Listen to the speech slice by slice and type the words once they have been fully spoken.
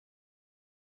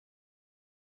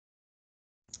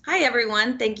Hi,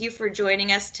 everyone. Thank you for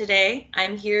joining us today.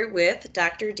 I'm here with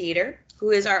Dr. Dieter,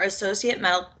 who is our Associate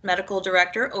Medical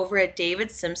Director over at David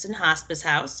Simpson Hospice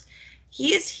House.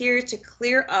 He is here to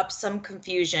clear up some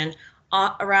confusion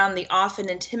around the often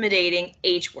intimidating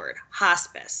H word,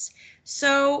 hospice.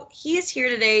 So he is here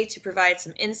today to provide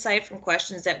some insight from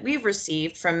questions that we've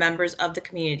received from members of the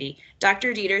community.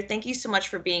 Dr. Dieter, thank you so much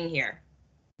for being here.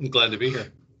 I'm glad to be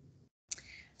here.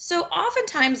 So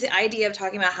oftentimes the idea of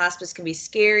talking about hospice can be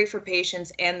scary for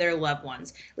patients and their loved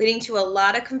ones, leading to a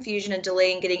lot of confusion and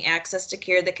delay in getting access to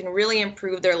care that can really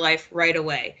improve their life right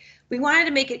away. We wanted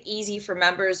to make it easy for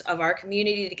members of our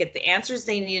community to get the answers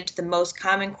they needed to the most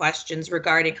common questions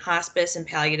regarding hospice and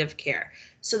palliative care,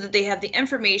 so that they have the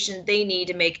information they need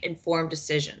to make informed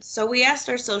decisions. So we asked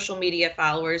our social media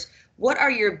followers, what are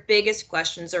your biggest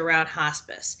questions around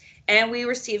hospice? And we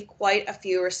received quite a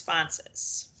few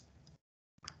responses.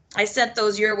 I sent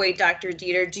those your way, Dr.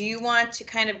 Dieter. Do you want to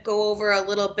kind of go over a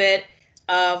little bit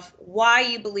of why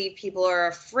you believe people are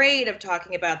afraid of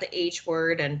talking about the H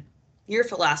word and your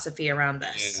philosophy around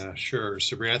this? Yeah, sure,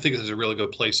 Sabrina. I think this is a really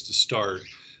good place to start.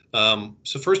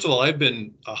 So first of all, I've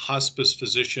been a hospice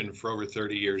physician for over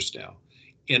 30 years now,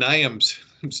 and I'm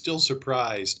still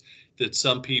surprised that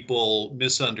some people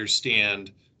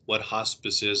misunderstand what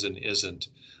hospice is and isn't.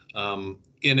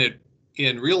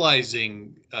 In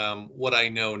realizing what I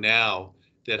know now,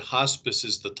 that hospice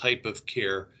is the type of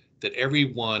care that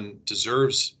everyone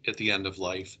deserves at the end of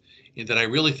life, and that I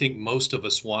really think most of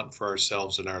us want for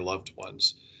ourselves and our loved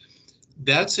ones.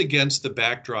 That's against the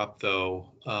backdrop, though,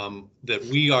 that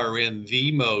we are in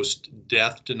the most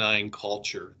death denying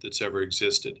culture that's ever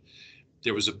existed.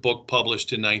 There was a book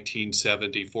published in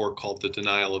 1974 called The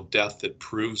Denial of Death that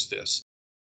proves this.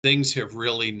 Things have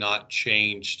really not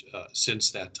changed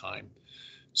since that time.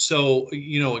 So,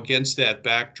 against that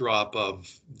backdrop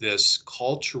of this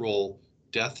cultural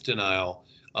death denial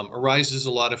arises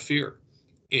a lot of fear.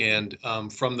 And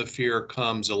from the fear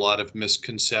comes a lot of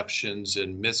misconceptions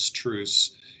and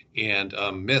mistruths and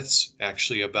myths,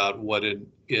 actually, about what it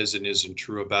is and isn't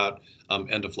true about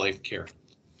end of life care.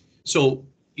 So,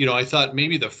 I thought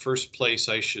maybe the first place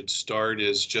I should start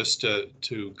is just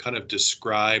to kind of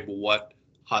describe what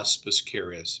hospice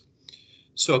care is.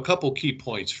 So, a couple key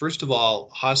points. First of all,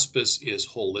 hospice is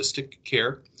holistic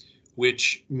care,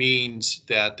 which means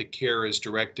that the care is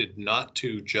directed not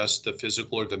to just the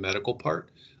physical or the medical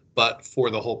part, but for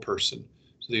the whole person.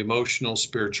 So, the emotional,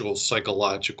 spiritual,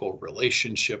 psychological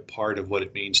relationship part of what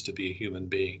it means to be a human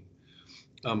being.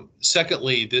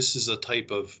 Secondly, this is a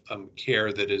type of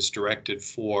care that is directed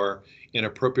for and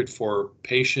appropriate for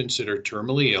patients that are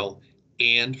terminally ill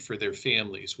and for their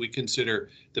families. We consider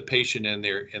the patient and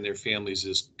their families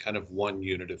as kind of one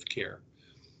unit of care.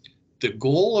 The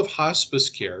goal of hospice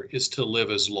care is to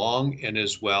live as long and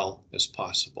as well as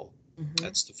possible.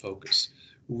 That's the focus.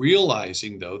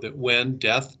 Realizing, though, that when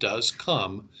death does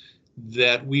come,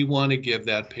 that we want to give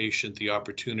that patient the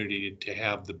opportunity to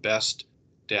have the best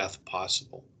death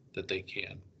possible that they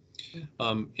can.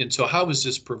 And so how is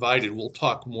this provided? We'll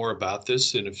talk more about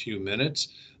this in a few minutes,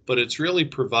 but it's really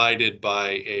provided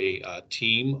by a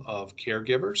team of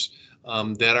caregivers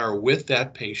that are with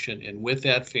that patient and with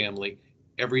that family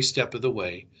every step of the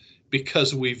way,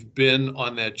 because we've been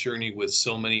on that journey with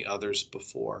so many others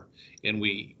before, and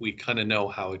we kind of know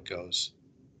how it goes.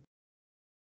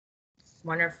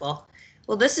 Wonderful.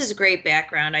 Well, this is great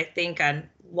background, I think, on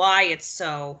why it's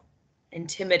so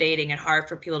intimidating and hard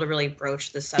for people to really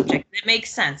broach the subject. It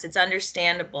makes sense. It's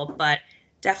understandable, but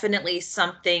definitely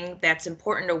something that's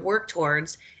important to work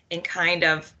towards and kind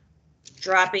of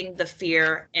dropping the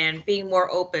fear and being more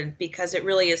open, because it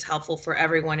really is helpful for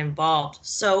everyone involved.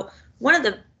 So one of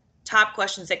the top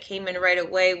questions that came in right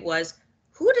away was,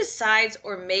 who decides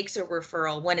or makes a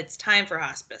referral when it's time for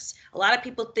hospice? A lot of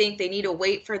people think they need to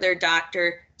wait for their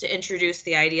doctor to introduce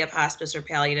the idea of hospice or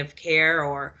palliative care,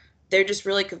 or they're just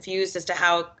really confused as to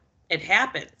how it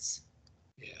happens.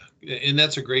 Yeah, and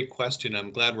that's a great question.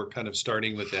 I'm glad we're kind of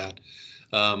starting with that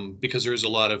because there's a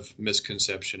lot of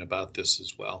misconception about this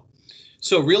as well.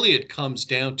 So really it comes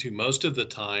down to, most of the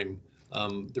time,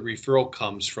 the referral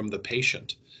comes from the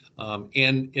patient,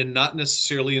 and not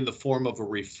necessarily in the form of a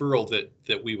referral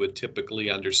that we would typically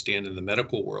understand in the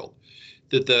medical world,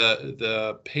 that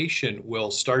the patient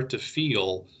will start to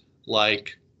feel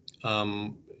like,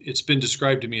 it's been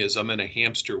described to me as, I'm in a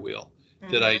hamster wheel,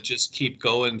 that I just keep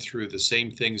going through the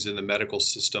same things in the medical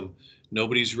system.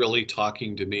 Nobody's really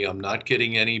talking to me. I'm not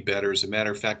getting any better. As a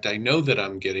matter of fact, I know that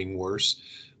I'm getting worse,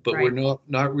 but we're Right.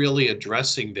 not really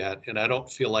addressing that, and I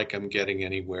don't feel like I'm getting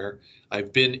anywhere.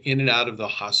 I've been in and out of the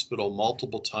hospital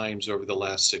multiple times over the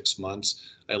last 6 months.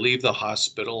 I leave the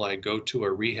hospital, I go to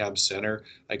a rehab center,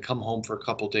 I come home for a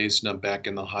couple days, and I'm back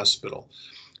in the hospital.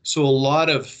 So a lot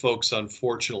of folks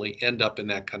unfortunately end up in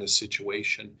that kind of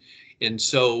situation. And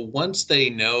so once they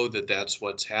know that that's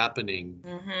what's happening,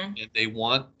 Mm-hmm. and they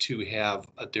want to have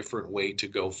a different way to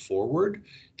go forward,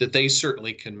 that they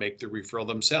certainly can make the referral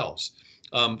themselves.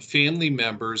 Family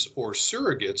members or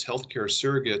surrogates, healthcare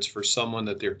surrogates for someone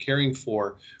that they're caring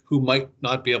for who might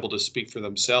not be able to speak for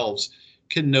themselves,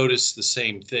 can notice the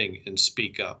same thing and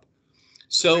speak up. Right.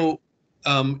 So,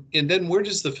 and then where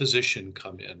does the physician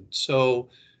come in? So,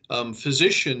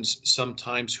 physicians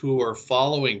sometimes who are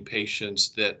following patients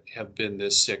that have been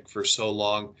this sick for so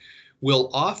long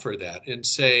will offer that and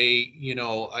say,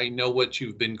 I know what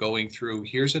you've been going through.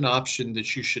 Here's an option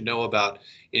that you should know about,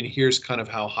 and here's kind of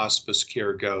how hospice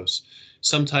care goes.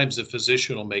 Sometimes the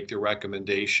physician will make the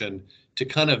recommendation to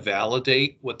kind of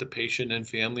validate what the patient and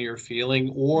family are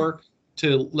feeling, or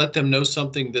to let them know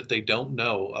something that they don't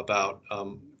know about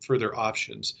further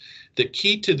options. The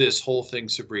key to this whole thing,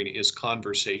 Sabrina, is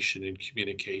conversation and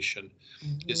communication.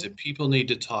 Is Mm-hmm. that people need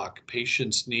to talk.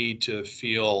 Patients need to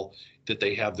feel that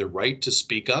they have the right to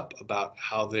speak up about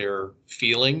how they're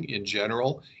feeling in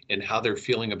general, and how they're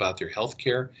feeling about their health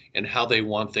care, and how they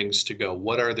want things to go.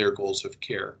 What are their goals of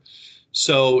care?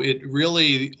 So it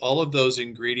really, all of those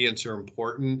ingredients are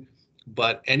important,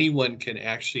 but anyone can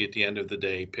actually, at the end of the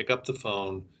day, pick up the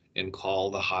phone and call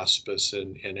the hospice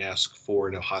and ask for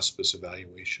a hospice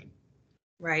evaluation.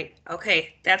 Right.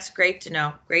 Okay. That's great to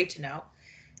know. Great to know.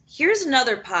 Here's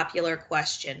another popular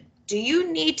question. Do you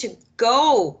need to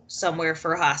go somewhere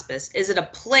for hospice? Is it a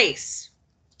place?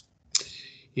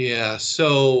 Yeah,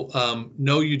 so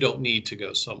no, you don't need to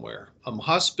go somewhere.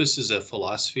 Hospice is a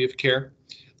philosophy of care.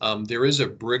 There is a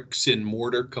bricks and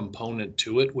mortar component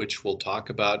to it, which we'll talk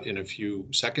about in a few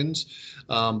seconds.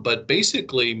 But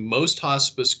basically, most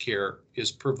hospice care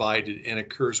is provided and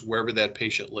occurs wherever that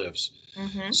patient lives.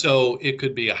 Mm-hmm. So it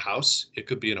could be a house, it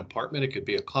could be an apartment, it could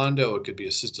be a condo, it could be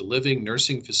assisted living,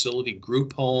 nursing facility,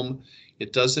 group home.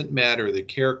 It doesn't matter. The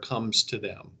care comes to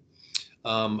them.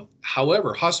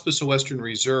 However, Hospice of Western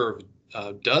Reserve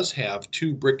does have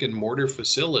two brick and mortar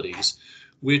facilities,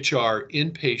 which are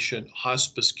inpatient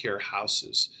hospice care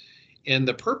houses. And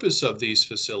the purpose of these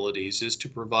facilities is to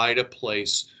provide a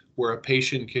place where a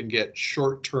patient can get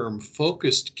short-term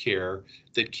focused care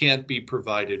that can't be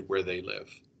provided where they live.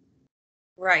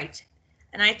 Right.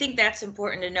 And I think that's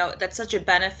important to note. That's such a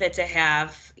benefit to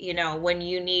have, when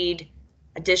you need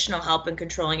additional help in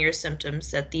controlling your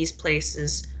symptoms, that these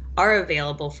places are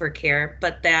available for care,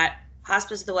 but that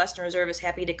Hospice of the Western Reserve is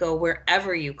happy to go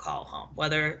wherever you call home,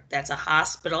 whether that's a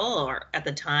hospital or at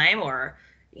the time, or,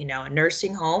 a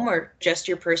nursing home, or just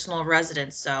your personal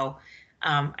residence. So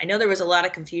I know there was a lot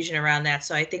of confusion around that.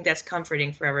 So I think that's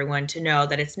comforting for everyone to know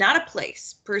that it's not a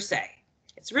place per se.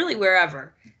 It's really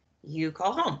wherever you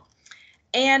call home.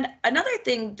 And another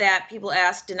thing that people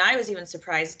asked, and I was even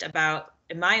surprised about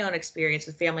in my own experience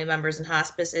with family members in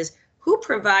hospice, is who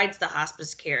provides the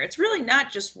hospice care? It's really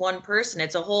not just one person,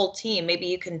 it's a whole team. Maybe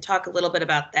you can talk a little bit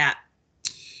about that.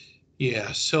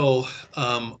 Yeah, so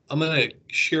I'm going to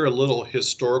share a little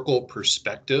historical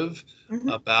perspective Mm-hmm.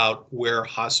 about where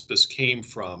hospice came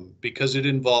from, because it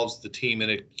involves the team and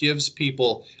it gives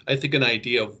people, I think, an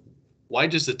idea of why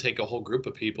does it take a whole group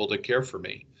of people to care for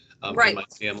me and Right. my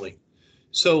family.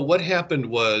 So what happened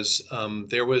was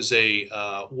there was a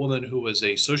woman who was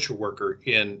a social worker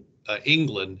in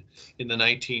England in the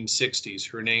 1960s.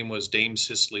 Her name was Dame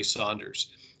Cicely Saunders.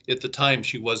 At the time,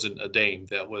 she wasn't a dame.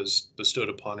 That was bestowed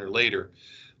upon her later.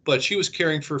 But she was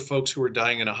caring for folks who were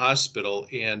dying in a hospital,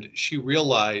 and she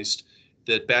realized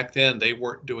that back then they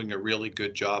weren't doing a really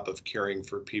good job of caring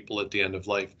for people at the end of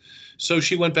life. So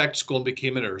she went back to school and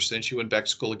became a nurse. Then she went back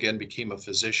to school again, became a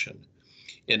physician.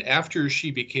 And after she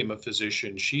became a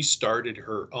physician, she started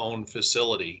her own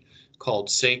facility called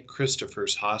St.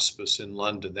 Christopher's Hospice in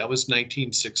London. That was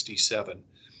 1967.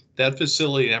 That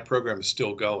facility, that program is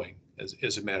still going,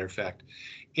 as a matter of fact.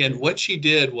 And what she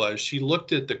did was she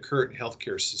looked at the current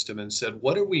healthcare system and said,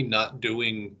 what are we not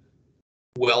doing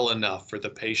well enough for the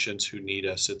patients who need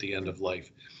us at the end of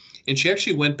life? And she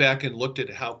actually went back and looked at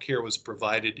how care was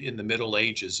provided in the Middle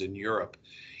Ages in Europe,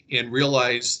 and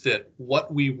realized that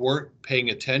what we weren't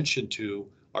paying attention to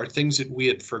are things that we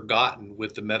had forgotten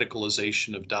with the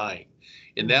medicalization of dying.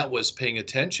 And that was paying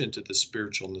attention to the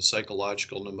spiritual and the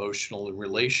psychological and emotional and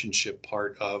relationship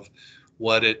part of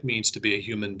what it means to be a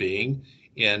human being,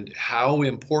 and how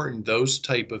important those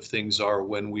type of things are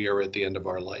when we are at the end of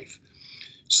our life.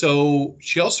 So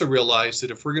she also realized that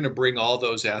if we're going to bring all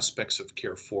those aspects of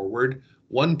care forward,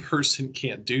 one person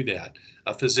can't do that.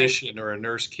 A Right. physician or a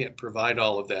nurse can't provide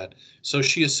all of that. So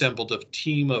she assembled a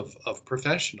team of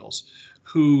professionals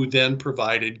who then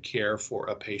provided care for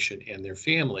a patient and their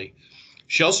family.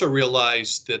 She also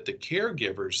realized that the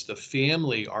caregivers, the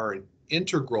family, are an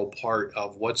integral part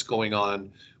of what's going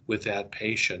on with that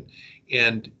patient.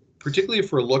 And particularly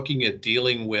if we're looking at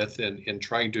dealing with and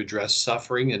trying to address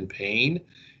suffering and pain,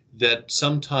 that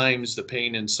sometimes the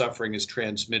pain and suffering is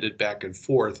transmitted back and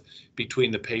forth between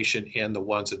the patient and the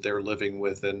ones that they're living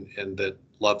with and that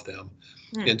love them.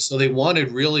 Hmm. And so they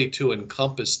wanted really to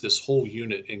encompass this whole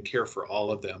unit and care for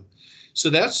all of them. So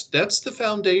that's the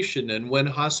foundation. And when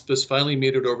hospice finally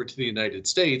made it over to the United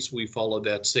States, we followed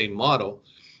that same model.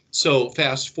 So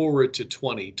fast forward to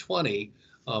 2020,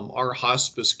 our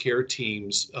hospice care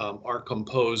teams are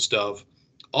composed of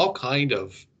all kind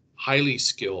of highly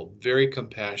skilled, very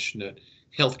compassionate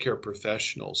healthcare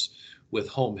professionals with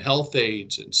home health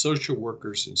aides and social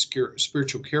workers and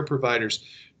spiritual care providers,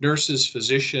 nurses,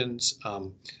 physicians,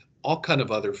 all kind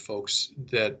of other folks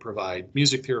that provide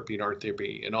music therapy and art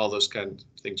therapy and all those kinds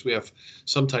of things. We have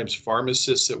sometimes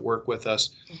pharmacists that work with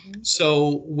us. Hmm.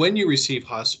 So when you receive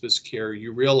hospice care,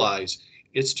 you realize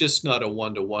it's just not a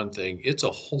one-to-one thing. It's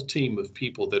a whole team of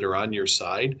people that are on your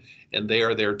side, and they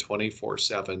are there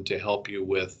 24/7 to help you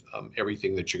with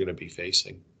everything that you're going to be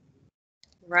facing.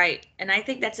 Right. And I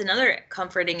think that's another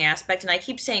comforting aspect. And I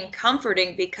keep saying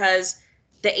comforting because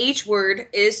the H word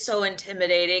is so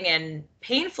intimidating and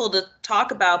painful to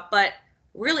talk about. But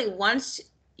really, once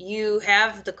you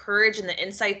have the courage and the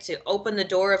insight to open the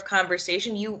door of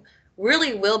conversation, you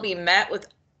really will be met with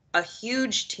a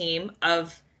huge team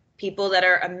of people that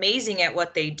are amazing at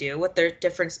what they do with their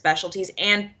different specialties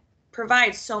and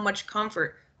provide so much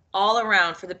comfort all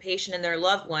around for the patient and their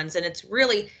loved ones. And it's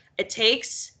really, it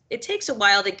takes a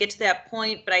while to get to that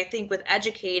point, but I think with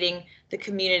educating the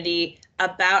community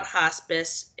about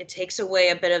hospice, it takes away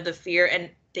a bit of the fear,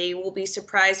 and they will be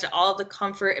surprised at all the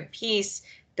comfort and peace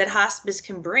that hospice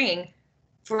can bring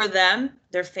for them,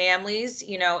 their families.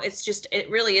 It's just, it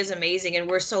really is amazing, and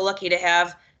we're so lucky to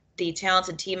have the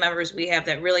talented team members we have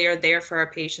that really are there for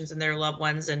our patients and their loved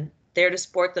ones and there to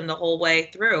support them the whole way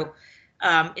through.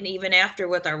 And even after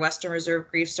with our Western Reserve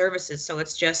Grief Services. So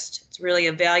it's really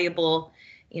a valuable,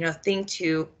 thing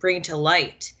to bring to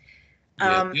light.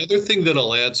 Yeah, Um, the other thing that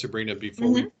I'll add, Sabrina, before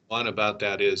we mhm. move on about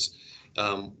that is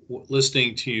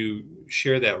listening to you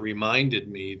share that reminded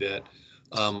me that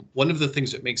one of the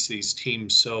things that makes these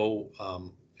teams so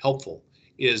helpful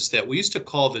is that we used to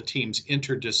call the teams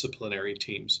interdisciplinary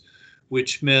teams,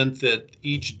 which meant that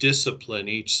each discipline,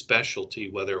 each specialty,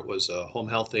 whether it was a home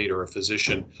health aide or a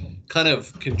physician, kind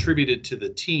of contributed to the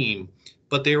team,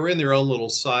 but they were in their own little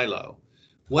silo.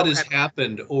 What Okay. has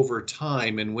happened over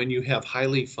time, and when you have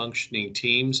highly functioning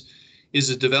teams, is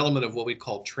the development of what we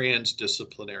call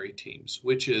transdisciplinary teams,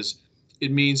 which is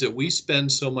it means that we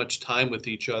spend so much time with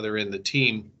each other in the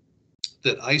team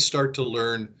that I start to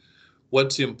learn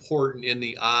what's important in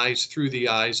the eyes through the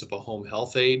eyes of a home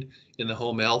health aide, and the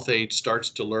home health aide starts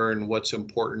to learn what's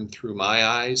important through my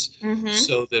eyes. Mm-hmm.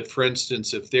 So that, for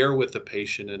instance, if they're with the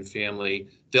patient and family,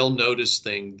 they'll notice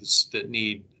things that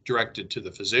need directed to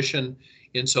the physician.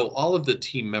 And so all of the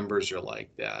team members are like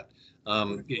that.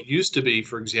 It used to be,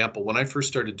 for example, when I first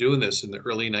started doing this in the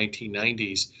early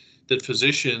 1990s, that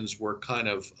physicians were kind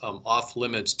of off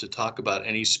limits to talk about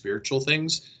any spiritual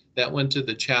things that went to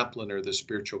the chaplain or the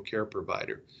spiritual care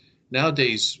provider.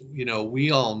 Nowadays,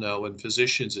 we all know, and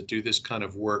physicians that do this kind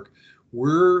of work,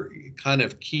 we're kind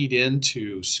of keyed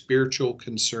into spiritual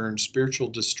concern, spiritual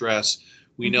distress.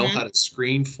 We know Mm-hmm. how to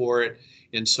screen for it.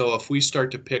 And so if we start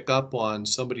to pick up on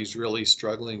somebody's really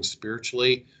struggling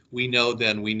spiritually, we know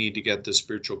then we need to get the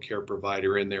spiritual care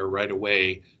provider in there right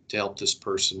away to help this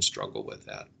person struggle with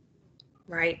that.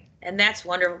 Right. And that's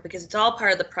wonderful because it's all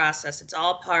part of the process. It's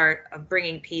all part of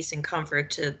bringing peace and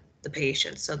comfort to the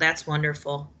patient. So that's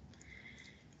wonderful.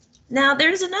 Now,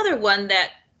 there's another one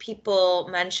that people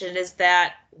mentioned is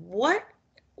that what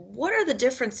are the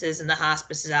differences in the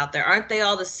hospices out there? Aren't they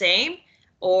all the same?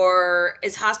 Or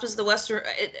is hospice the Western?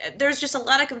 There's just a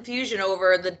lot of confusion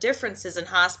over the differences in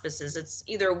hospices. It's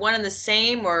either one and the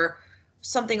same or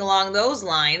something along those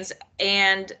lines.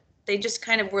 And they just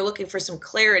kind of were looking for some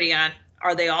clarity on,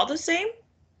 are they all the same?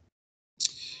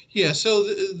 Yeah, so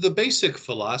the basic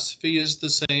philosophy is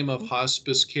the same of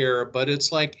hospice care, but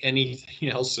it's like anything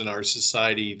else in our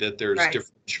society that there's Right.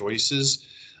 different choices.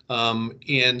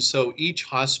 And so each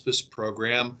hospice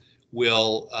program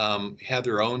will have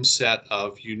their own set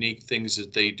of unique things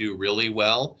that they do really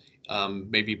well.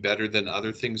 maybe better than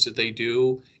other things that they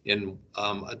do in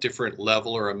a different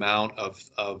level or amount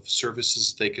of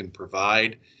services they can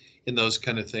provide and those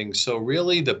kind of things. So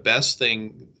really the best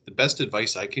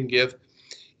advice I can give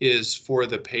is for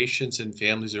the patients and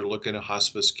families that are looking at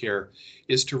hospice care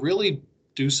is to really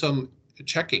do some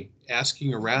checking,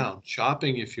 asking around,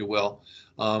 shopping, if you will.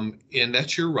 And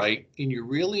that's your right. And you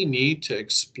really need to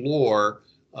explore,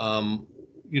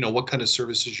 what kind of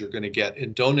services you're going to get,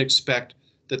 and don't expect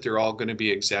that they're all going to be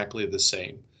exactly the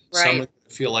same. Some are Right. going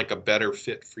to feel like a better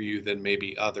fit for you than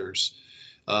maybe others.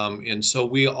 And so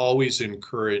we always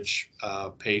encourage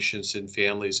patients and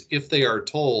families, if they are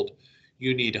told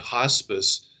you need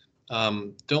hospice,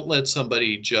 don't let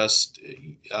somebody just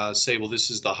say, well, this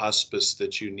is the hospice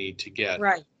that you need to get.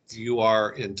 Right. You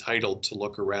are entitled to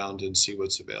look around and see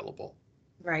what's available.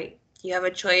 Right. You have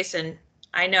a choice, and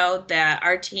I know that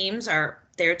our teams are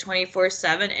there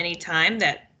 24/7 anytime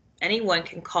that anyone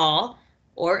can call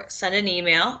or send an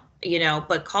email,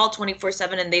 but call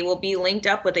 24/7 and they will be linked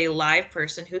up with a live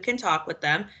person who can talk with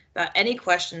them about any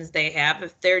questions they have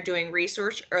if they're doing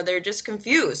research or they're just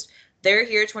confused. They're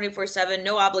here 24/7,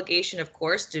 no obligation, of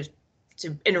course, to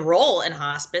enroll in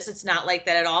hospice. It's not like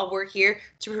that at all. We're here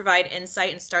to provide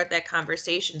insight and start that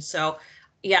conversation. So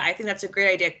yeah, I think that's a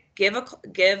great idea.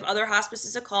 Give other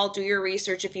hospices a call, do your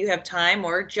research if you have time,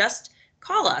 or just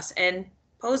call us and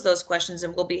pose those questions,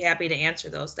 and we'll be happy to answer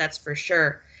those. That's for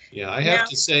sure. Yeah, I have Now,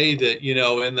 to say that, in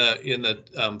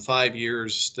the 5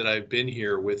 years that I've been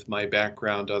here with my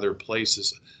background other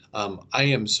places, I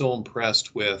am so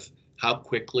impressed with how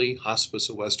quickly Hospice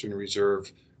of Western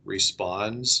Reserve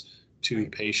responds to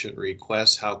right, patient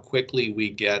requests, how quickly we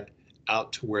get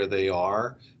out to where they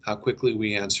are, how quickly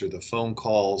we answer the phone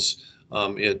calls.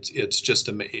 It's just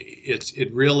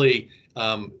it really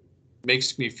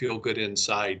makes me feel good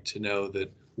inside to know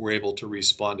that we're able to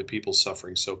respond to people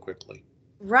suffering so quickly.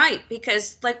 right,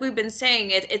 because like we've been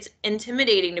saying, it's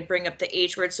intimidating to bring up the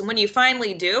H word. So when you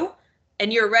finally do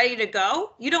and you're ready to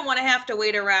go, you don't want to have to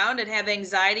wait around and have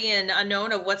anxiety and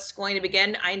unknown of what's going to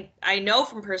begin. I know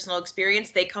from personal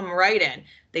experience, they come right in.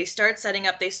 They start setting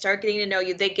up, they start getting to know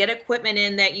you. They get equipment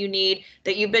in that you need,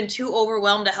 that you've been too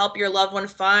overwhelmed to help your loved one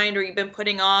find, or you've been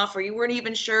putting off, or you weren't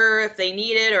even sure if they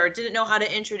need it or didn't know how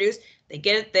to introduce. They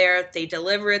get it there, they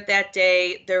deliver it that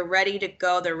day, they're ready to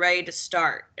go, they're ready to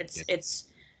start.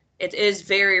 It is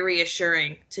very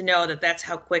reassuring to know that that's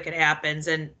how quick it happens,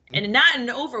 and not in an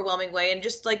overwhelming way, and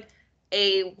just like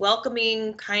a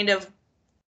welcoming kind of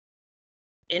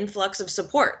influx of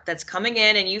support that's coming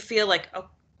in, and you feel like, oh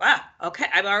wow, okay,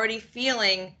 I'm already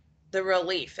feeling the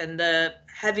relief and the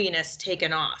heaviness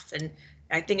taken off, and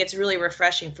I think it's really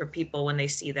refreshing for people when they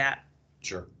see that.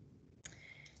 Sure.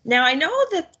 Now, I know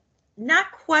that,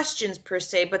 not questions per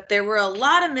se, but there were a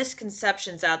lot of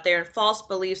misconceptions out there and false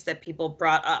beliefs that people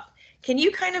brought up. Can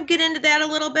you kind of get into that a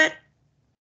little bit?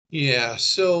 Yeah.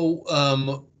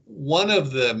 So one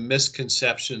of the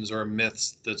misconceptions or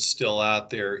myths that's still out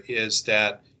there is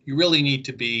that you really need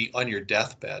to be on your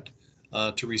deathbed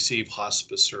to receive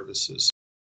hospice services.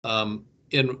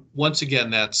 And once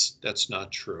again, that's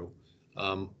not true.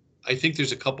 I think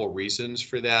there's a couple reasons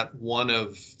for that. One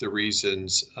of the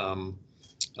reasons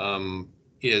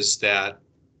is that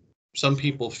some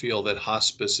people feel that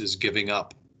hospice is giving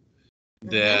up,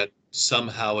 Mm-hmm. that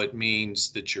somehow it means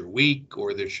that you're weak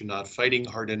or that you're not fighting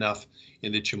hard enough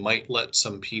and that you might let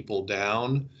some people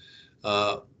down.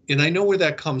 Uh, and I know where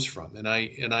that comes from, and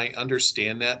I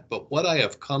understand that. But what I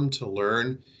have come to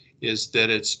learn is that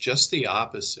it's just the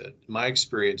opposite. My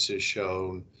experience has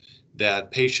shown that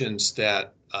patients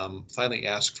that finally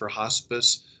ask for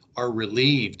hospice are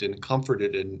relieved and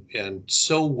comforted and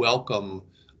so welcome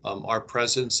our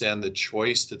presence and the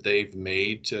choice that they've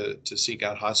made to seek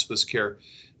out hospice care,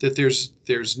 that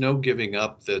there's no giving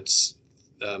up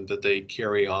that they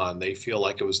carry on. They feel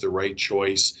like it was the right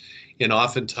choice, and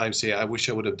oftentimes say, "I wish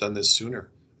I would have done this sooner.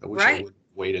 I wish I Right. would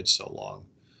have waited so long."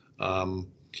 Um,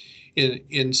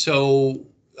 and so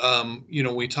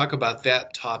we talk about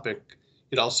that topic.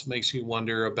 It also makes me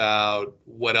wonder about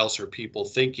what else are people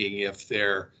thinking if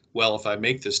they're, well, if I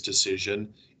make this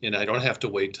decision and I don't have to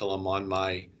wait till I'm on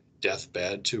my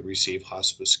deathbed to receive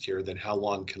hospice care, then how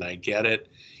long can I get it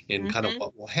and kind of Mm-hmm.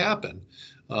 what will happen?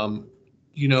 Um,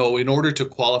 in order to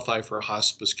qualify for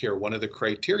hospice care, one of the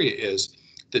criteria is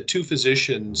that two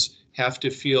physicians have to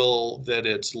feel that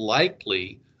it's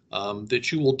likely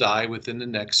that you will die within the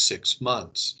next 6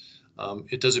 months.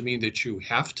 It doesn't mean that you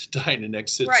have to die in the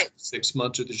next six, Right. 6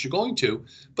 months or that you're going to,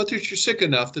 but that you're sick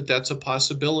enough that that's a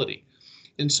possibility.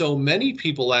 And so many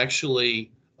people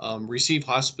actually receive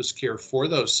hospice care for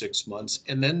those 6 months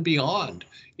and then beyond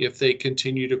if they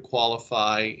continue to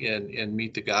qualify and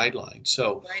meet the guidelines.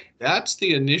 So Right. that's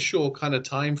the initial kind of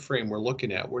time frame we're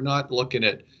looking at. We're not looking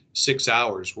at 6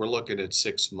 hours. We're looking at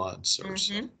 6 months or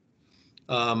so.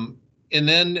 Mm-hmm. Um, and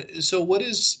then, so what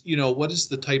is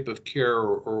the type of care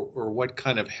or what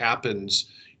kind of happens,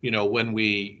 when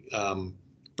we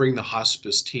bring the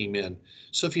hospice team in?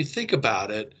 So if you think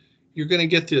about it, you're going to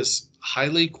get this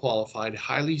highly qualified,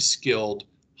 highly skilled,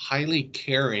 highly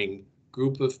caring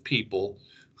group of people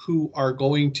who are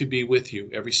going to be with you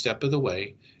every step of the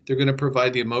way. They're going to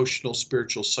provide the emotional,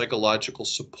 spiritual, psychological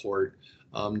support,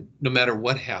 no matter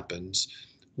what happens.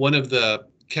 One of the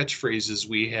catchphrases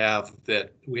we have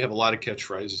a lot of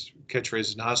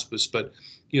catchphrases in hospice, but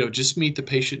just meet the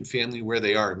patient and family where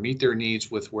they are, meet their needs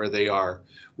with where they are.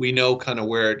 We know kind of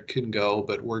where it can go,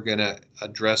 but we're going to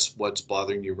address what's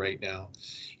bothering you right now.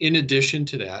 In addition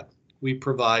to that, we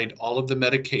provide all of the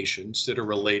medications that are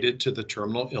related to the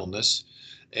terminal illness,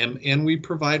 and we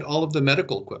provide all of the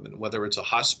medical equipment, whether it's a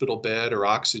hospital bed or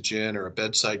oxygen or a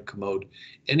bedside commode.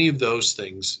 Any of those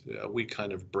things we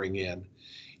kind of bring in.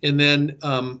 And then,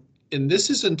 and this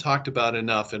isn't talked about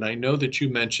enough, and I know that you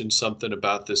mentioned something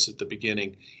about this at the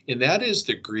beginning, and that is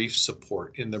the grief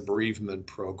support in the bereavement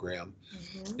program.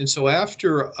 Mm-hmm. And so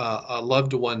after a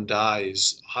loved one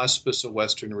dies, Hospice of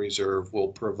Western Reserve will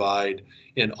provide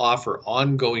and offer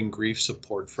ongoing grief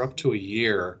support for up to a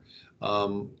year,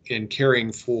 in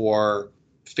caring for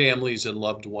families and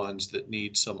loved ones that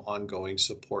need some ongoing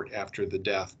support after the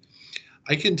death.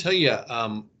 I can tell you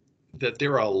that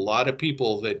there are a lot of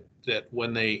people that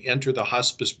when they enter the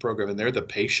hospice program and they're the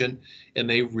patient and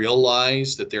they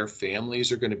realize that their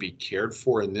families are going to be cared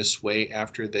for in this way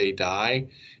after they die,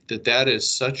 that is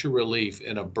such a relief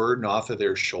and a burden off of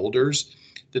their shoulders,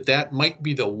 that might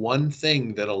be the one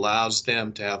thing that allows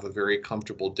them to have a very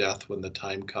comfortable death when the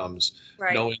time comes,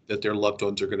 Right. knowing that their loved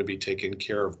ones are going to be taken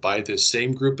care of by this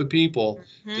same group of people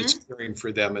that's Mm-hmm. caring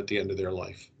for them at the end of their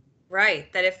life.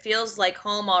 Right. That it feels like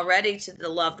home already to the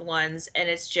loved ones, and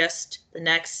it's just the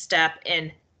next step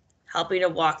in helping to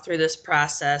walk through this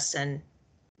process and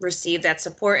receive that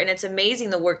support. And it's amazing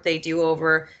the work they do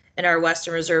over in our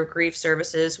Western Reserve Grief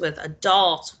Services with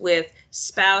adults, with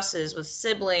spouses, with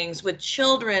siblings, with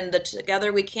children, the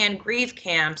Together We Can grief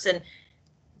camps, and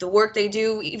the work they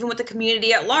do even with the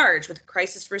community at large, with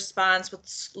crisis response, with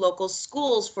local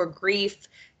schools for grief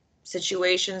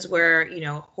situations where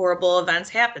horrible events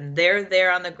happen. They're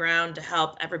there on the ground to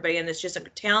help everybody, and it's just a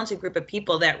talented group of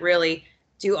people that really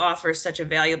do offer such a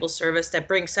valuable service that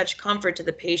brings such comfort to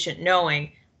the patient,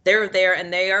 knowing they're there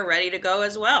and they are ready to go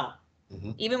as well.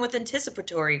 Mhm. Even with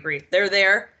anticipatory grief, they're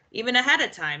there even ahead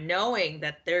of time, knowing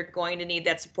that they're going to need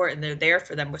that support, and they're there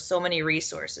for them with so many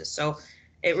resources. So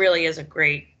it really is a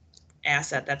great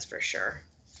asset, that's for sure.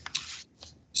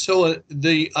 So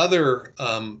the other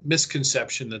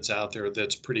misconception that's out there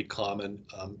that's pretty common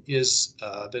is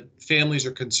that families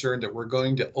are concerned that we're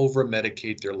going to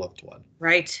over-medicate their loved one,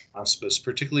 Right. hospice,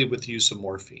 particularly with use of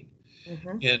morphine.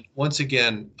 Mm-hmm. And once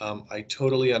again, I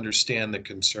totally understand the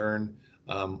concern.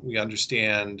 We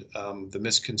understand the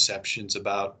misconceptions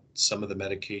about some of the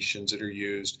medications that are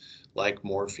used, like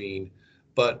morphine.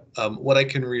 But what I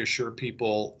can reassure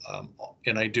people,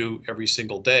 and I do every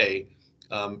single day,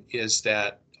 is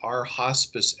that our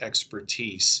hospice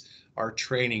expertise, our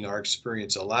training, our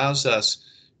experience allows us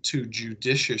to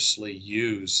judiciously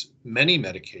use many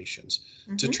medications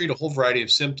to Mm-hmm. treat a whole variety of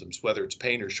symptoms, whether it's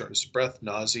pain or shortness of breath,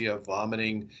 nausea,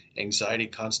 vomiting, anxiety,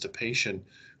 constipation.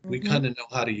 We Mm-hmm. kind of know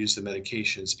how to use the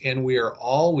medications, and we are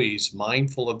always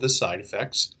mindful of the side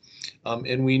effects.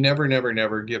 And we never, never,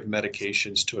 never give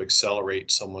medications to accelerate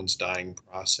someone's dying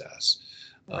process.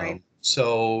 Right.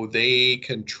 So they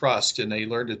can trust, and they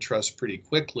learn to trust pretty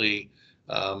quickly,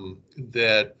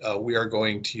 that we are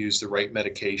going to use the right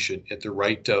medication at the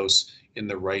right dose in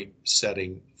the right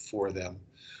setting for them.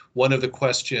 One of the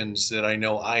questions that I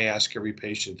know I ask every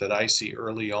patient that I see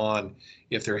early on,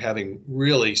 if they're having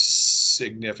really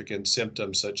significant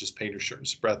symptoms such as pain or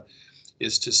shortness of breath,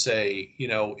 is to say,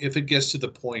 if it gets to the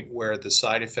point where the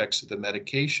side effects of the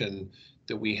medication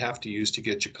that we have to use to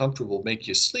get you comfortable make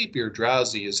you sleepy or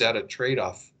drowsy, is that a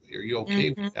trade-off? Are you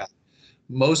okay Mm-hmm. with that?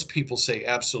 Most people say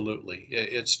absolutely.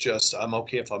 It's just, I'm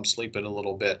okay if I'm sleeping a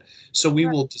little bit. So we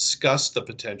Right. will discuss the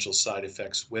potential side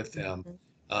effects with them,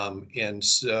 Mhm.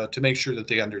 and to make sure that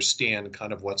they understand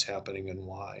kind of what's happening and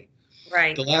why. The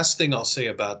Right. last thing I'll say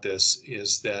about this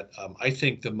is that I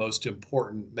think the most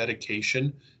important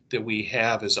medication that we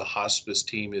have as a hospice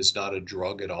team is not a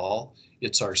drug at all.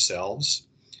 It's ourselves.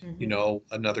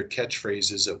 Mm-hmm. Another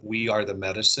catchphrase is that we are the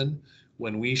medicine.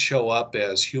 when we show up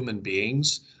as human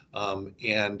beings,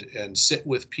 and sit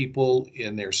with people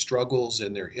in their struggles,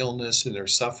 in their illness, in their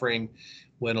suffering,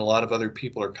 when a lot of other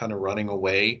people are kind of running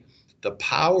away, the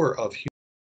power of human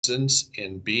presence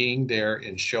and being there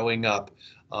and showing up,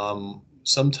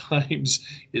 sometimes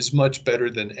is much better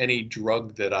than any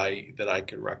drug that I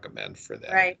could recommend for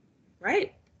them. Right.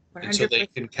 Right. And so they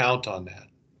 100%. can count on that.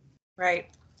 Right.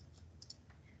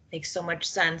 Makes so much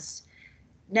sense.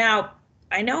 Now,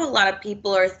 I know a lot of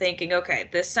people are thinking, okay,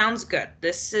 this sounds good.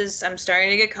 I'm starting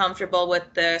to get comfortable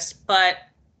with this, but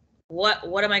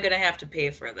what am I going to have to pay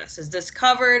for this? Is this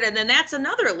covered? And then that's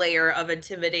another layer of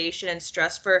intimidation and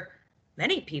stress for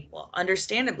many people,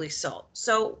 understandably so.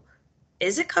 So,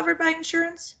 is it covered by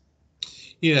insurance?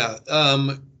 Yeah.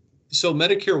 So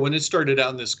Medicare, when it started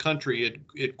out in this country,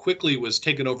 it quickly was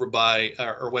taken over by,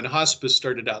 or when hospice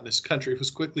started out in this country, it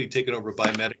was quickly taken over by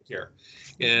Medicare,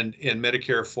 and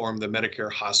Medicare formed the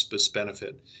Medicare hospice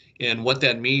benefit. And what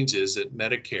that means is that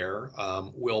Medicare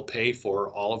will pay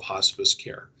for all of hospice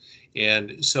care.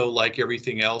 And so, like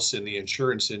everything else in the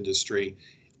insurance industry,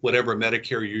 whatever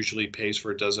Medicare usually pays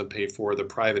for, it doesn't pay for, the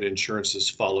private insurances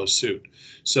follow suit.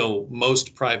 So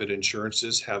most private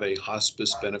insurances have a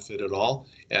hospice benefit at all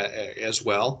as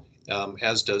well,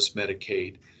 as does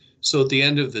Medicaid. So at the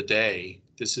end of the day,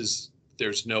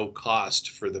 there's no cost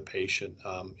for the patient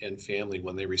and family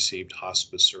when they received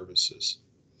hospice services.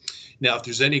 Now, if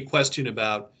there's any question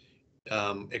about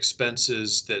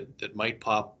expenses that might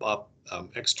pop up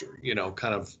extra,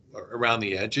 kind of around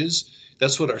the edges,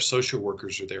 that's what our social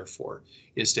workers are there for,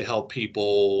 is to help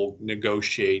people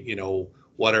negotiate,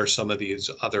 what are some of these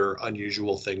other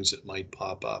unusual things that might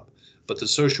pop up. But the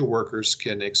social workers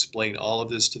can explain all of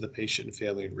this to the patient and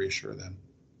family and reassure them.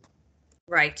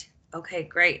 Right. Okay,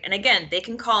 great. And again, they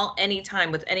can call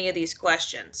anytime with any of these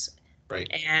questions Right.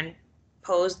 and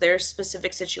pose their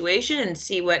specific situation and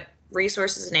see what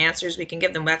resources and answers we can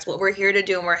give them. That's what we're here to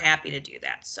do, and we're happy to do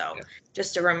that. So, Yeah.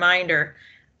 just a reminder.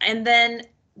 And then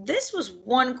this was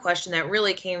one question that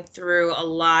really came through a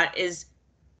lot is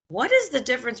what is the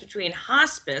difference between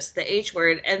hospice, the H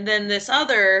word, and then this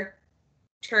other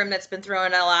term that's been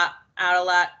thrown out a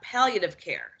lot, palliative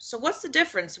care. So what's the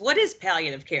difference? What is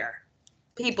palliative care?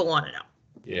 People want to know.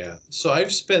 Yeah. So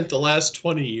I've spent the last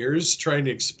 20 years trying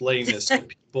to explain this to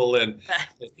people,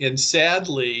 and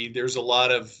sadly, there's a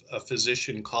lot of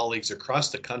physician colleagues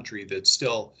across the country that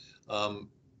still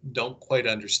don't quite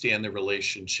understand the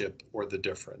relationship or the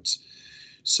difference.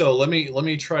 So let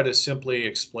me try to simply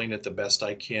explain it the best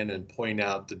I can and point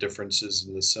out the differences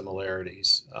and the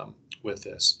similarities with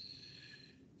this.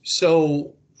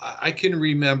 So I can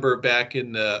remember back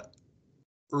in the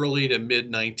early to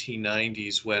mid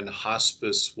 1990s when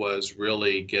hospice was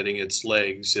really getting its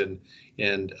legs, and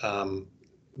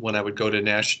when I would go to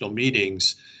national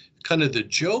meetings, kind of the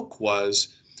joke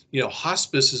was,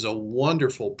 hospice is a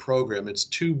wonderful program. It's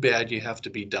too bad you have to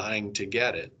be dying to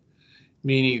get it,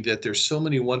 meaning that there's so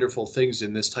many wonderful things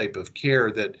in this type of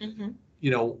care that,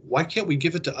 why can't we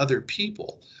give it to other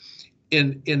people?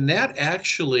 And that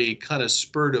actually kind of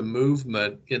spurred a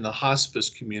movement in the hospice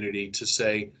community to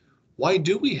say, why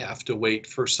do we have to wait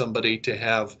for somebody to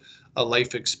have a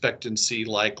life expectancy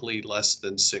likely less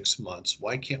than 6 months?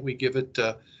 Why can't we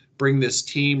bring this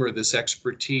team or this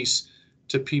expertise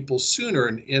to people sooner?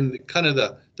 And kind of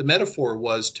the metaphor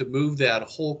was to move that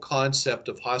whole concept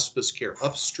of hospice care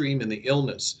upstream in the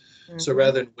illness. So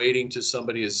rather than waiting till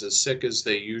somebody is as sick as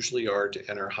they usually are to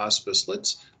enter hospice,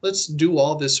 let's do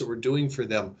all this that we're doing for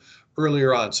them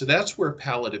earlier on. So that's where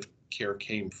palliative care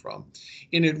came from.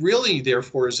 And it really,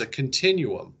 therefore, is a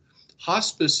continuum.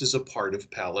 Hospice is a part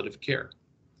of palliative care.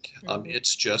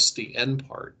 It's just the end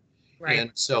part. Right.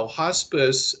 And so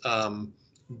hospice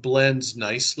blends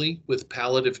nicely with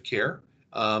palliative care.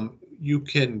 You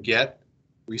can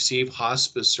receive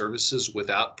hospice services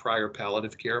without prior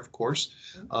palliative care, of course,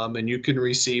 and you can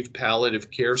receive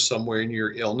palliative care somewhere in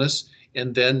your illness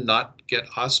and then not get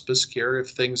hospice care if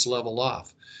things level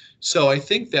off. So I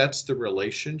think that's the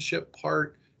relationship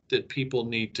part that people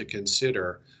need to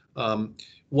consider. And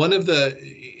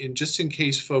just in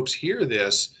case folks hear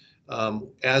this,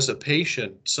 as a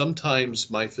patient, sometimes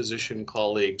my physician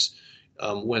colleagues,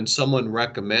 when someone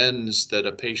recommends that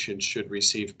a patient should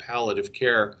receive palliative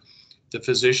care, the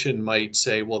physician might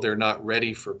say, well, they're not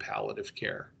ready for palliative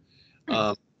care,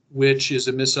 which is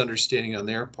a misunderstanding on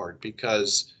their part,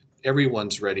 because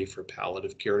everyone's ready for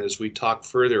palliative care. And as we talk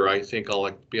further, I think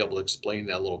I'll be able to explain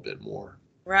that a little bit more.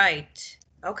 Right.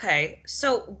 Okay.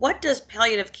 So what does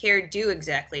palliative care do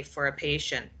exactly for a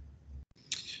patient?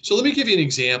 So let me give you an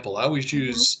example. I always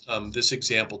use this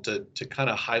example to kind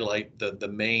of highlight the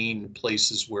main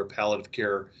places where palliative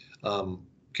care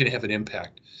can have an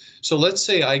impact. So let's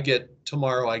say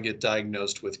tomorrow I get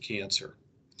diagnosed with cancer,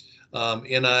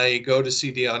 and I go to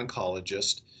see the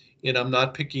oncologist, and I'm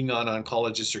not picking on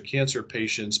oncologists or cancer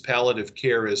patients. Palliative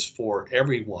care is for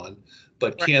everyone,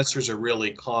 but Right. cancer is a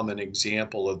really common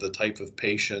example of the type of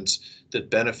patients that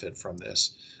benefit from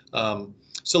this.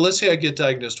 So let's say I get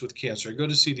diagnosed with cancer. I go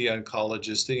to see the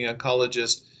oncologist. The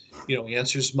oncologist,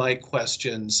 answers my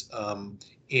questions,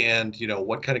 and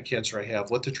what kind of cancer I have,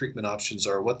 what the treatment options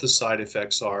are, what the side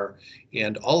effects are,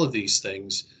 and all of these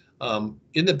things.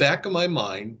 In the back of my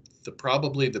mind,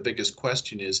 probably the biggest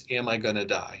question is, am I going to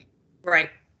die? Right.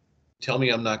 Tell me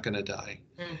I'm not going to die.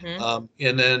 Mm-hmm.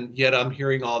 And then yet I'm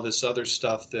hearing all this other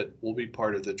stuff that will be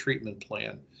part of the treatment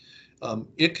plan.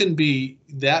 It can be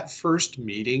that first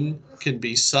meeting can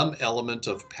be some element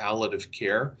of palliative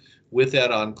care with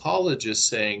that oncologist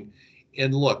saying,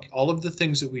 and look, all of the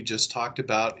things that we just talked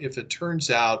about, if it turns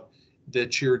out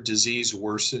that your disease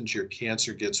worsens, your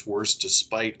cancer gets worse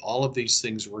despite all of these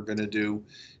things we're going to do,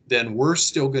 then we're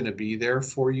still going to be there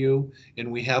for you. And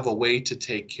we have a way to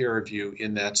take care of you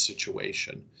in that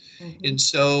situation. Mm-hmm. And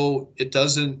so it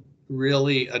doesn't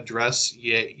really address,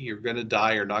 yeah, you're going to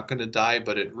die or not going to die,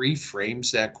 but it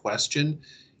reframes that question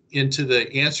into the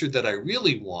answer that I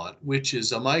really want, which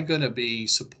is, am I going to be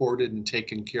supported and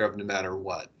taken care of no matter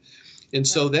what? And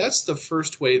so that's the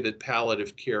first way that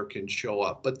palliative care can show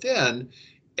up. But then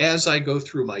as I go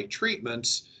through my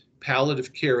treatments,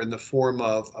 palliative care in the form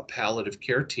of a palliative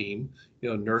care team,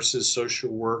 nurses, social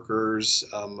workers,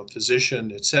 a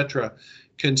physician, etc.,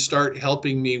 can start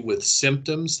helping me with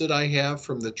symptoms that I have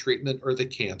from the treatment or the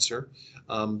cancer.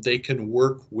 They can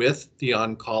work with the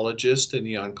oncologist and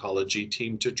the oncology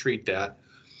team to treat that.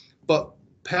 But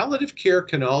palliative care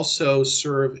can also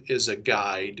serve as a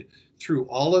guide through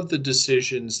all of the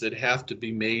decisions that have to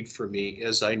be made for me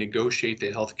as I negotiate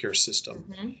the healthcare system.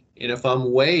 Mm-hmm. And if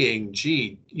I'm weighing,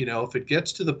 if it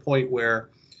gets to the point where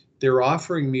they're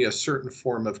offering me a certain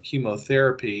form of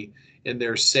chemotherapy and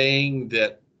they're saying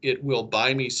that it will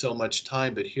buy me so much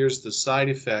time, but here's the side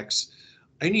effects,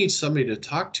 I need somebody to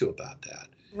talk to about that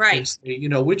Right. and say,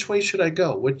 which way should I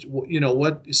go?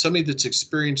 What somebody that's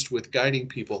experienced with guiding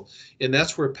people, and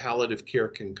that's where palliative care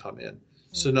can come in.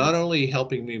 So Mm-hmm. not only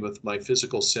helping me with my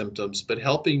physical symptoms, but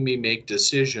helping me make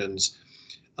decisions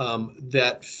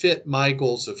that fit my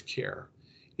goals of care.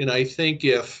 And I think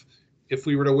if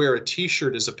we were to wear a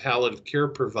T-shirt as a palliative care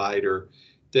provider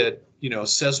that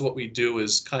says what we do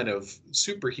is kind of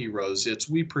superheroes, it's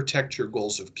we protect your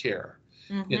goals of care.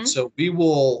 And Mm-hmm. so we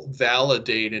will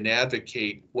validate and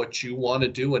advocate what you want to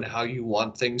do and how you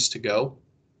want things to go.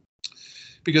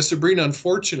 Because Sabrina,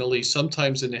 unfortunately,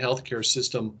 sometimes in the healthcare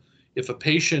system, if a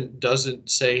patient doesn't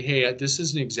say, hey, this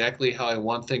isn't exactly how I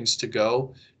want things to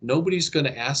go, nobody's going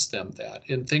to ask them that.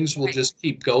 And things will Right. just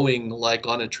keep going like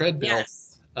on a treadmill.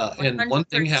 Yes. And one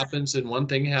thing 100%. happens and one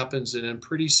thing happens, and then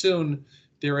pretty soon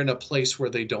they're in a place where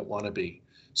they don't want to be.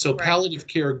 So Right. palliative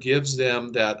care gives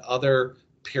them that other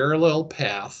parallel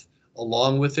path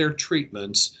along with their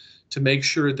treatments to make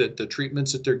sure that the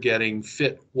treatments that they're getting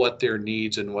fit what their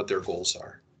needs and what their goals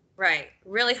are. Right.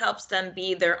 Really helps them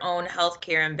be their own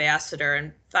healthcare ambassador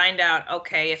and find out,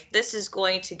 okay, if this is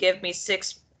going to give me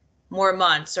 6 more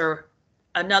months or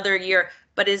another year,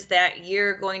 but is that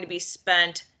year going to be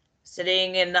spent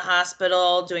sitting in the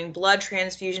hospital doing blood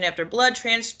transfusion after blood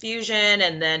transfusion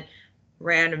and then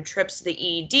random trips to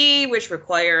the ED, which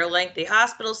require lengthy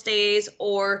hospital stays?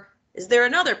 Or is there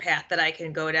another path that I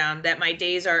can go down that my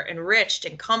days are enriched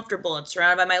and comfortable and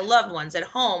surrounded by my loved ones at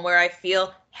home where I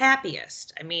feel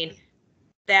happiest? I mean,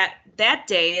 that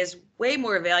day is way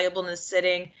more valuable than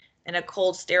sitting in a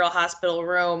cold, sterile hospital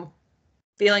room,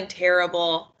 feeling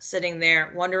terrible, sitting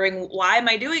there wondering, why am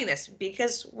I doing this?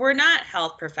 Because we're not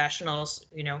health professionals,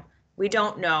 we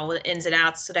don't know the ins and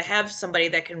outs. So to have somebody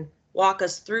that can walk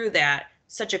us through that,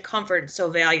 such a comfort and so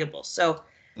valuable. So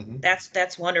Mhm.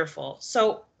 that's wonderful.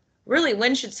 So really,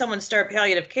 when should someone start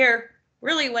palliative care?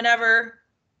 Really, whenever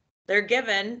they're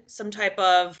given some type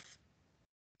of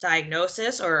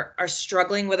diagnosis or are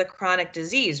struggling with a chronic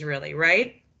disease, really,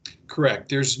 right? Correct.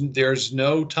 There's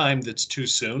no time that's too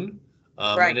soon,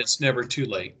 and Right. it's never too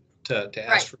late to Right.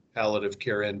 ask for palliative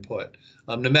care input,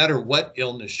 no matter what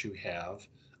illness you have,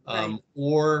 Right.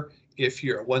 or if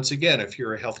you're once again, if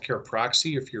you're a healthcare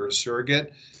proxy, if you're a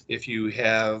surrogate, if you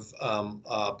have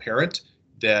a parent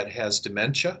that has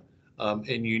dementia,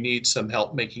 and you need some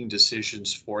help making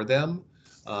decisions for them,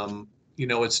 um,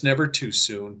 it's never too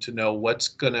soon to know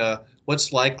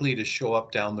what's likely to show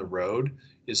up down the road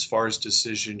as far as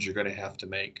decisions you're going to have to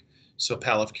make. So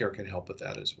palliative care can help with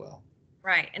that as well.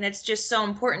 Right. And it's just so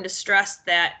important to stress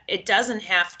that it doesn't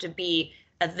have to be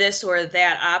this or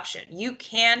that option. You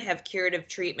can have curative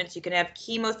treatments, you can have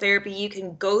chemotherapy, you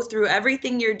can go through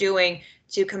everything you're doing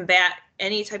to combat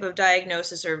any type of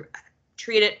diagnosis or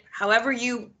treat it however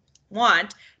you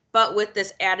want, but with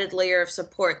this added layer of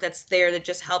support that's there that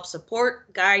just helps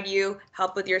support, guide you,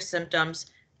 help with your symptoms.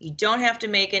 You don't have to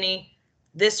make any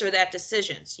this or that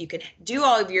decisions. You can do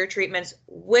all of your treatments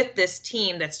with this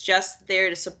team that's just there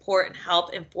to support and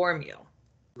help inform you.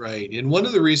 Right. And one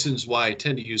of the reasons why I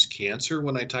tend to use cancer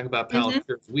when I talk about palliative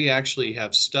care, we actually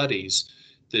have studies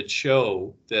that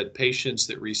show that patients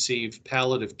that receive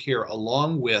palliative care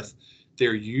along with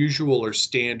their usual or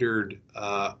standard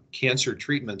cancer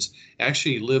treatments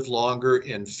actually live longer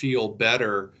and feel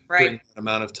better during that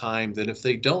amount of time than if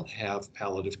they don't have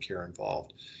palliative care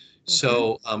involved.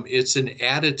 So it's an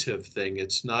additive thing.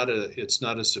 It's not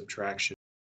a subtraction.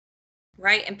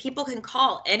 Right. And people can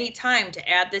call anytime to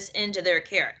add this into their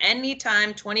care.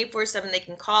 Anytime, 24/7, they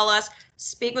can call us,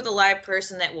 speak with a live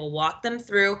person that will walk them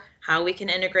through how we can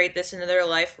integrate this into their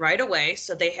life right away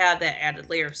so they have that added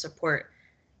layer of support.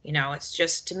 You know, it's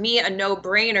just, to me, a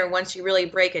no-brainer once you really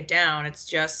break it down. It's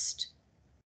just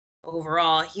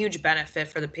overall a huge benefit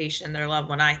for the patient and their loved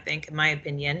one, I think, in my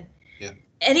opinion. Yeah.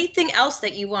 Anything else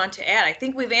that you want to add? I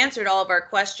think we've answered all of our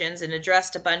questions and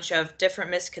addressed a bunch of different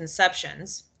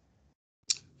misconceptions.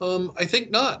 I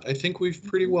think not. I think we've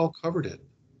pretty well covered it.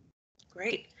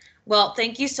 Great. Well,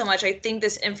 thank you so much. I think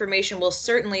this information will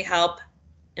certainly help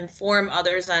inform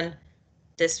others on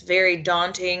this very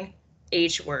daunting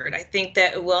H word. I think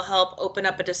that it will help open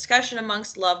up a discussion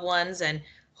amongst loved ones and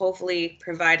hopefully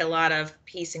provide a lot of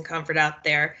peace and comfort out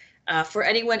there. For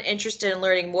anyone interested in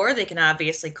learning more, they can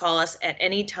obviously call us at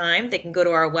any time. They can go to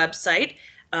our website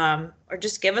or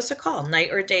just give us a call,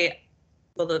 night or day.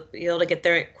 We'll be able to get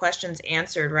their questions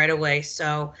answered right away.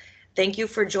 So thank you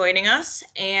for joining us.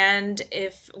 And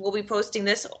if we'll be posting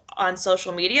this on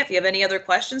social media, if you have any other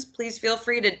questions, please feel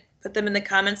free to put them in the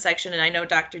comments section. And I know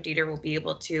Dr. Dieter will be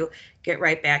able to get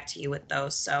right back to you with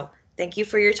those. So thank you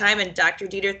for your time. And Dr.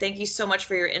 Dieter, thank you so much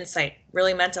for your insight.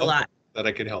 Really meant a lot. That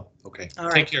I could help. Okay. All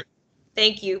right. Take care.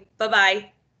 Thank you.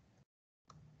 Bye-bye.